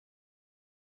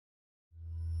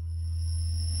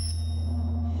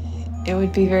It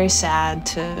would be very sad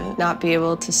to not be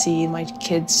able to see my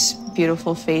kids'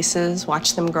 beautiful faces,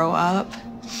 watch them grow up.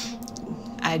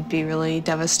 I'd be really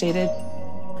devastated.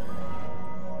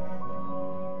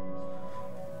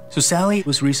 So Sally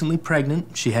was recently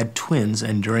pregnant. She had twins,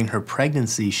 and during her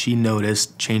pregnancy, she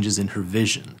noticed changes in her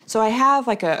vision. So I have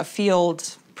like a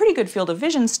pretty good field of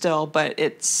vision still, but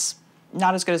it's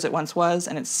not as good as it once was,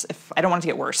 and I don't want it to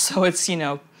get worse. So it's,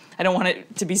 I don't want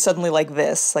it to be suddenly like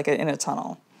this, like in a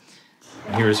tunnel.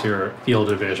 Here's your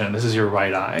field of vision. This is your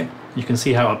right eye. You can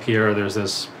see how up here there's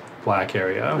this black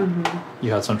area.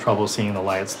 You had some trouble seeing the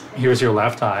lights. Here's your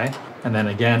left eye. And then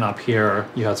again up here,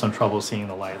 you had some trouble seeing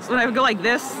the lights. When I go like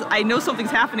this, I know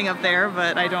something's happening up there,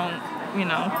 but I don't,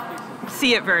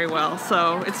 see it very well.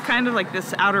 So it's kind of like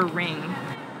this outer ring.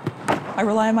 I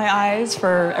rely on my eyes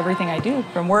for everything I do,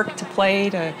 from work to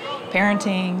play to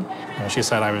parenting. She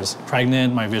said I was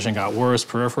pregnant, my vision got worse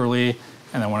peripherally,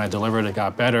 and then when I delivered, it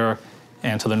got better.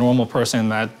 And to the normal person,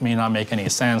 that may not make any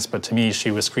sense, but to me,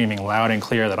 she was screaming loud and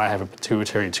clear that I have a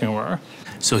pituitary tumor.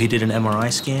 So he did an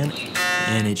MRI scan,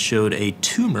 and it showed a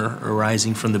tumor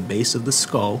arising from the base of the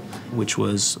skull, which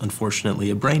was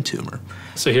unfortunately a brain tumor.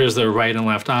 So here's the right and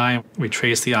left eye. We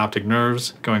traced the optic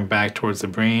nerves going back towards the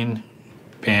brain.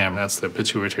 Bam, that's the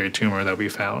pituitary tumor that we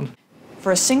found.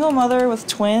 For a single mother with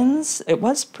twins, it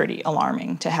was pretty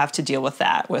alarming to have to deal with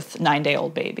that with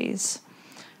 9-day-old babies.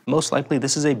 Most likely,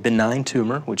 this is a benign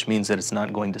tumor, which means that it's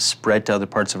not going to spread to other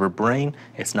parts of her brain.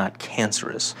 It's not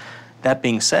cancerous. That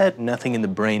being said, nothing in the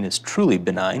brain is truly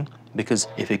benign, because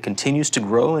if it continues to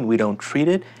grow and we don't treat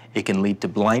it, it can lead to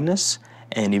blindness,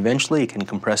 and eventually it can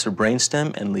compress her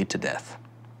brainstem and lead to death.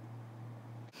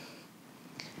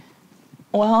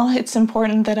 Well, it's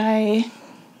important that I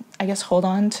guess, hold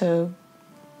on to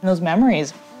those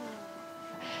memories.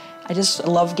 I just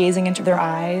love gazing into their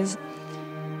eyes.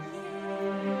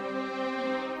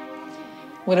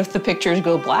 What if the pictures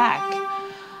go black?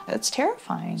 That's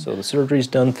terrifying. So the surgery's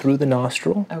done through the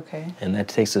nostril. Okay. And that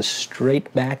takes us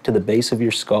straight back to the base of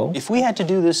your skull. If we had to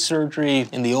do this surgery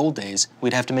in the old days,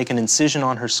 we'd have to make an incision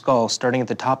on her skull, starting at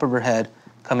the top of her head,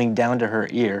 coming down to her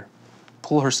ear,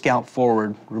 pull her scalp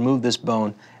forward, remove this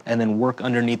bone, and then work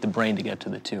underneath the brain to get to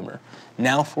the tumor.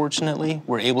 Now, fortunately,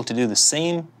 we're able to do the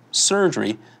same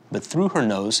surgery, but through her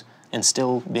nose, and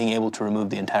still being able to remove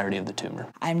the entirety of the tumor.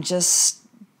 I'm just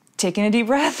taking a deep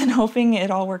breath and hoping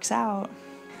it all works out.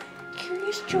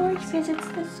 Curious George visits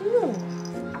the zoo.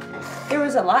 There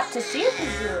was a lot to see at the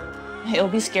zoo. It'll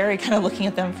be scary kind of looking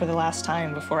at them for the last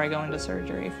time before I go into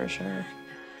surgery, for sure.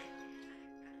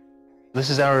 This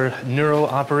is our neuro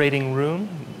operating room.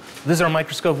 This is our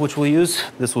microscope, which we'll use.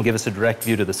 This will give us a direct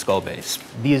view to the skull base.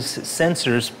 These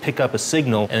sensors pick up a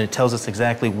signal, and it tells us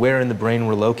exactly where in the brain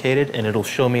we're located, and it'll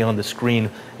show me on the screen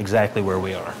exactly where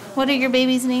we are. What are your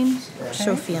babies' names?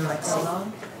 Sophie and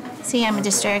Lexi. See, I'm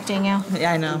distracting you.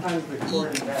 Yeah, I know.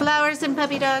 Flowers and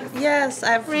puppy dogs. Yes,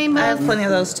 I have Rainbows. plenty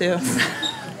of those too.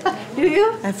 Do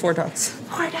you? I have 4 dogs.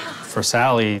 4 dogs. For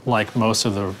Sally, like most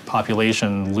of the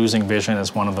population, losing vision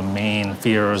is one of the main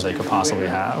fears they could possibly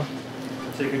have.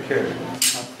 Take good care.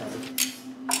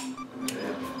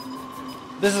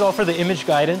 This is all for the image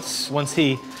guidance. Once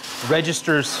he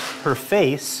registers her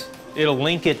face, it'll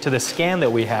link it to the scan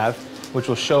that we have, which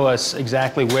will show us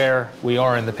exactly where we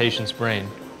are in the patient's brain.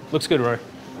 Looks good, Roy.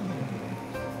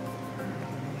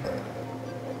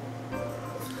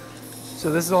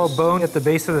 So this is all bone at the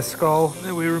base of the skull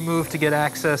that we removed to get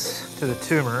access to the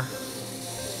tumor.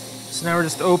 So now we're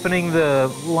just opening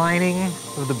the lining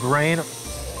of the brain.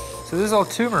 So this is all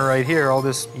tumor right here, all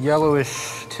this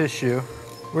yellowish tissue.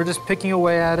 We're just picking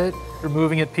away at it,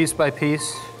 removing it piece by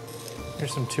piece.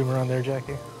 There's some tumor on there,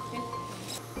 Jackie.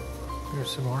 There's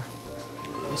some more.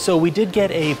 So we did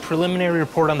get a preliminary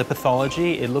report on the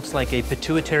pathology. It looks like a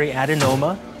pituitary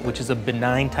adenoma, which is a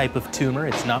benign type of tumor.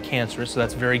 It's not cancerous, so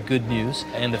that's very good news.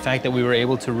 And the fact that we were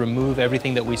able to remove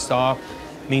everything that we saw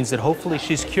means that hopefully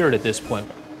she's cured at this point.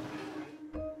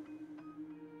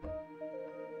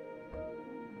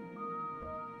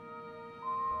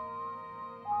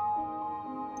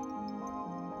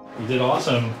 You did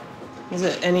awesome. Is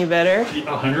it any better?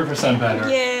 100% better.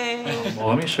 Yay! Well,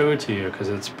 let me show it to you because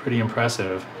it's pretty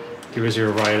impressive. Here was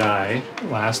your right eye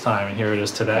last time, and here it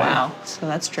is today. Wow, so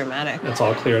that's dramatic. It's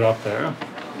all cleared up there.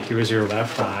 Here was your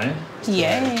left eye.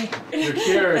 Yay! You're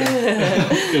cured.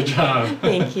 Good job.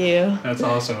 Thank you. That's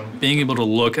awesome. Being able to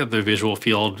look at the visual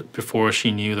field before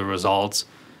she knew the results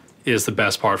is the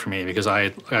best part for me because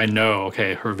I know,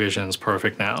 okay, her vision's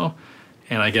perfect now,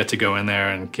 and I get to go in there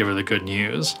and give her the good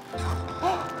news.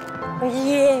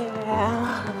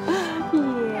 Yeah.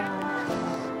 Yeah.